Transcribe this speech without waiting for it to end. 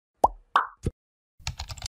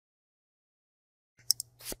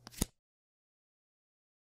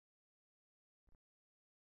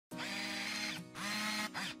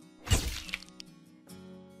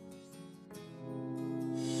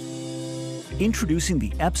Introducing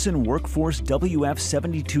the Epson Workforce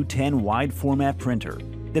WF7210 wide format printer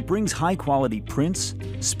that brings high-quality prints,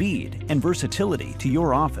 speed, and versatility to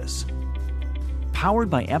your office.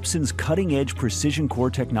 Powered by Epson's cutting-edge precision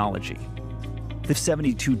core technology, the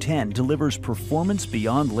 7210 delivers performance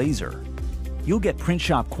beyond laser. You'll get print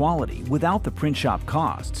shop quality without the print shop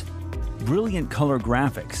costs, brilliant color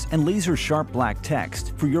graphics, and laser-sharp black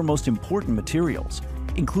text for your most important materials,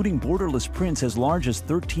 including borderless prints as large as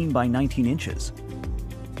 13 by 19 inches.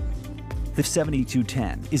 The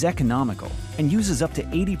 7210 is economical and uses up to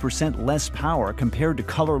 80% less power compared to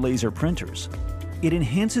color laser printers. It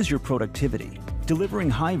enhances your productivity, delivering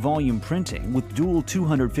high-volume printing with dual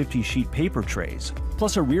 250-sheet paper trays,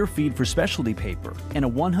 plus a rear feed for specialty paper and a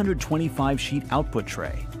 125-sheet output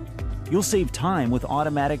tray. You'll save time with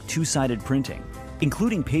automatic two-sided printing,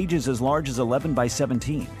 including pages as large as 11 by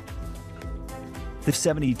 17. The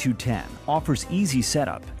 7210 offers easy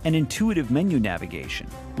setup and intuitive menu navigation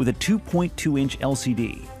with a 2.2-inch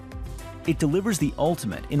LCD. It delivers the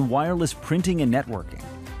ultimate in wireless printing and networking.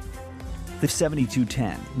 The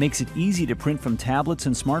 7210 makes it easy to print from tablets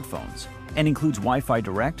and smartphones and includes Wi-Fi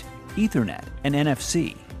Direct, Ethernet, and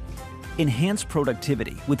NFC. Enhance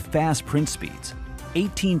productivity with fast print speeds,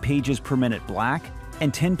 18 pages per minute black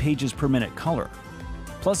and 10 pages per minute color,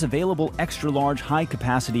 plus available extra-large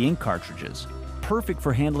high-capacity ink cartridges, perfect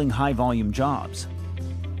for handling high-volume jobs.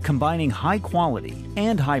 Combining high quality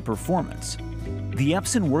and high performance, the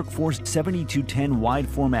Epson Workforce 7210 wide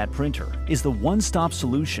format printer is the one-stop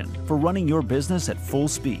solution for running your business at full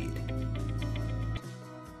speed.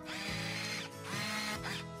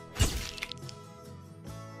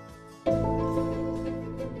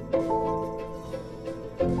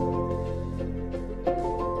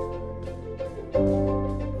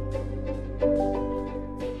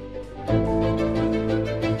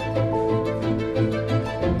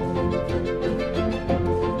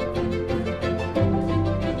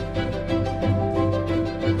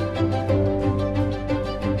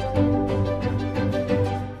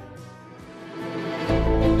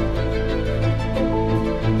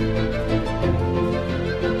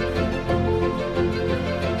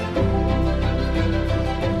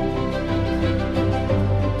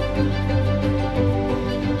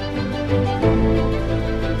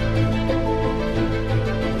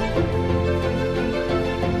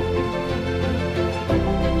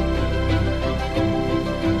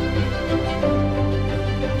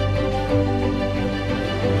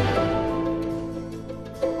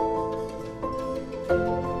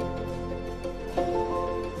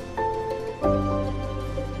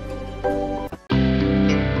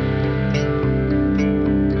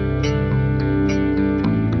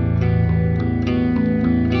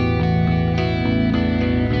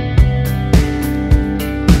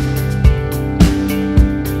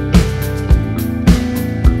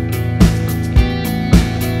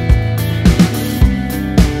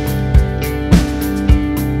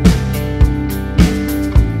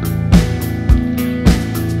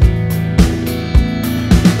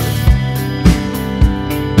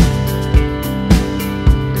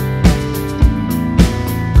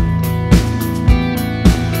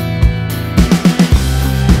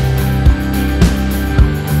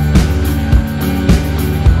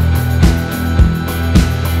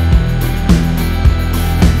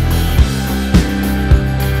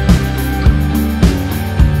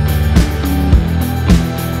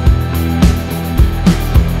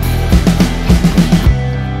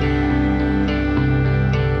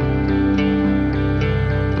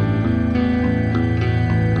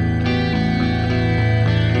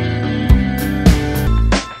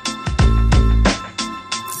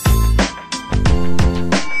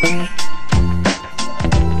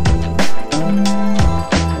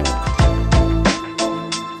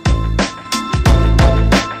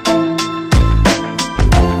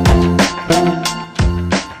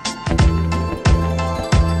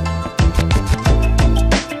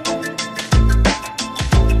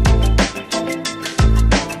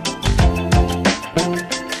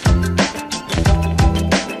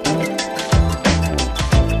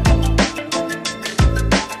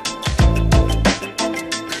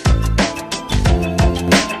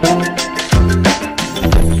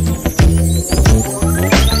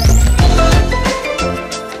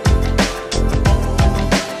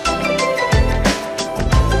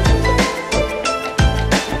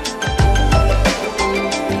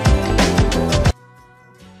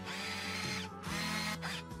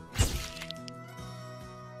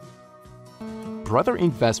 Brother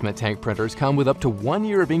Investment Tank printers come with up to 1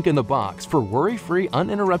 year of ink in the box for worry-free,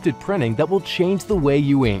 uninterrupted printing that will change the way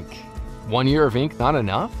you ink. 1 year of ink not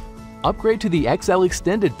enough? Upgrade to the XL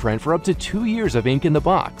Extended print for up to 2 years of ink in the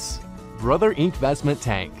box. Brother Inkvestment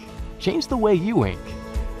Tank. Change the way you ink.